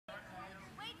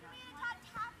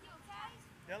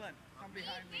Dylan, come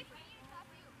behind me.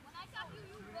 When I stop you,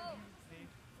 you go. Steve,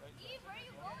 right there. Steve, where are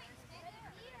you going? Stay there.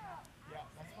 Yeah,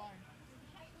 that's fine.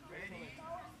 Ready?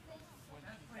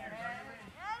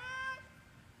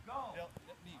 Go.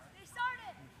 They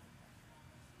started.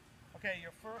 Okay,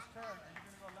 your first turn. Are you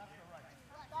going to go left or right?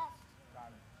 Left.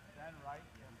 Got it. Then right.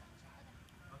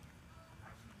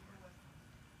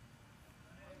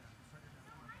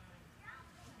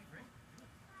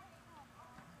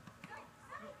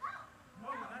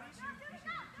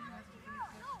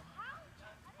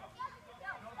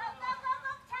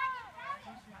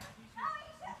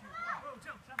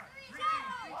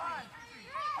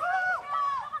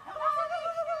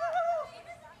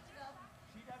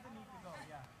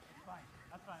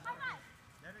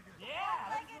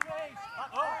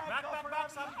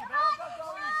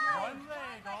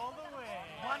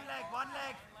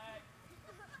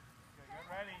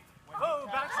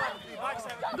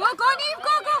 Go, Neve,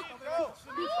 go.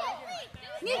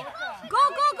 Neve, go,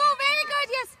 very good,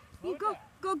 yes. Neve, go,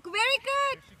 very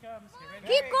good.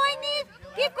 Keep going, Neve,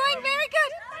 keep going, very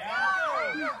good.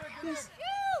 Yes,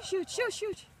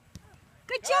 shoot.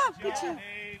 Good job.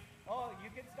 Oh, you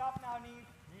can stop now, Neve.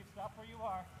 Neve, stop where you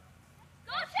are.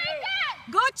 Go,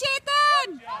 Chayton! Go,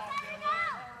 Chayton!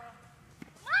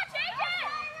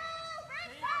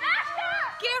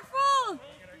 Careful!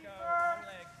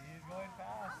 He's going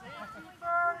fast.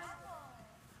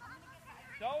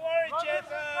 Don't worry,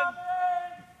 Chayton.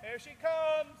 Here she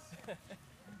comes.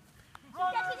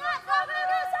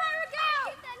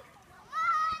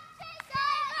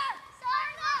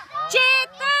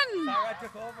 Chayton! Sarah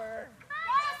took over.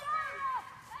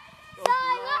 Those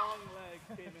long legs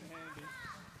came in handy.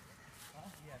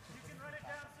 You can run it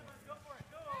down, Simmons. Go for it.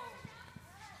 Go.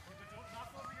 Don't knock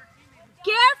over your teammates.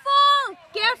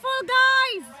 Careful,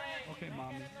 guys! Okay,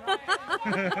 Mommy.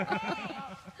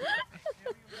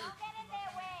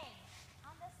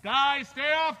 Guys,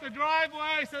 stay off the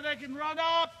driveway so they can run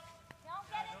up. Don't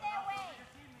get in their way.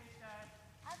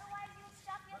 Otherwise, you'll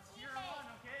stop your teammates.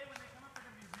 Okay, when they come up, they're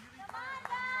going to be really Come on,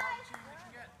 guys.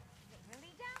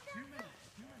 Really down? 2 minutes.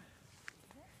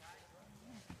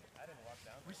 I didn't walk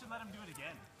down. We should let them do it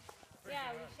again.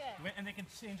 Yeah, we should. And they can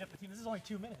change up the team. This is only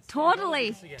 2 minutes.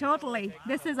 Totally.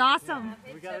 This is awesome.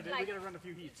 We gotta run a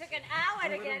few heats. Took an hour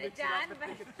to get it done, but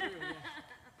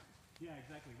Yeah,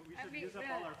 exactly. But we should use up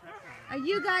all our prep time. Are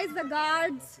you guys the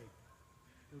guards?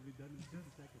 It'll be done in 2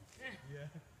 seconds. Yeah.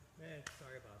 Man,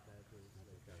 sorry about that.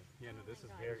 Yeah, no, this is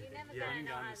very big. never Yeah, gotta running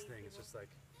know down how this these thing, it's just like,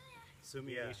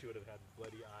 assuming Nishi would have had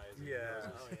bloody eyes. And Yeah.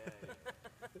 noses,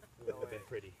 it wouldn't have been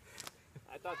pretty.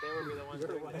 I thought they would be the ones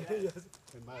doing that. Yes.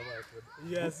 And my wife would.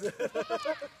 Yes. Slaughter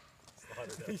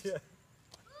them. Yeah.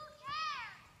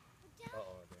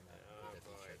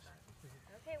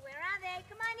 okay, where are they?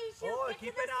 Come on, Ishu. Oh, get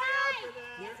keep to the an eye out side. for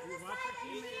them. Get to the Watch side,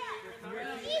 your teammates.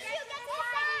 Ishu. Ishu, get to the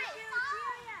side.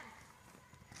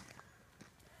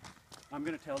 I'm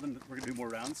going to tell them that we're going to do more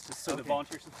rounds just so the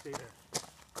volunteers can stay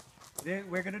there.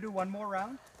 We're going to do one more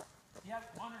round? Yeah,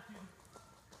 1 or 2.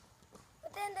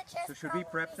 But then the chest So should we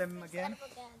prep them again?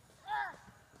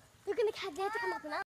 They're gonna have to come up and out.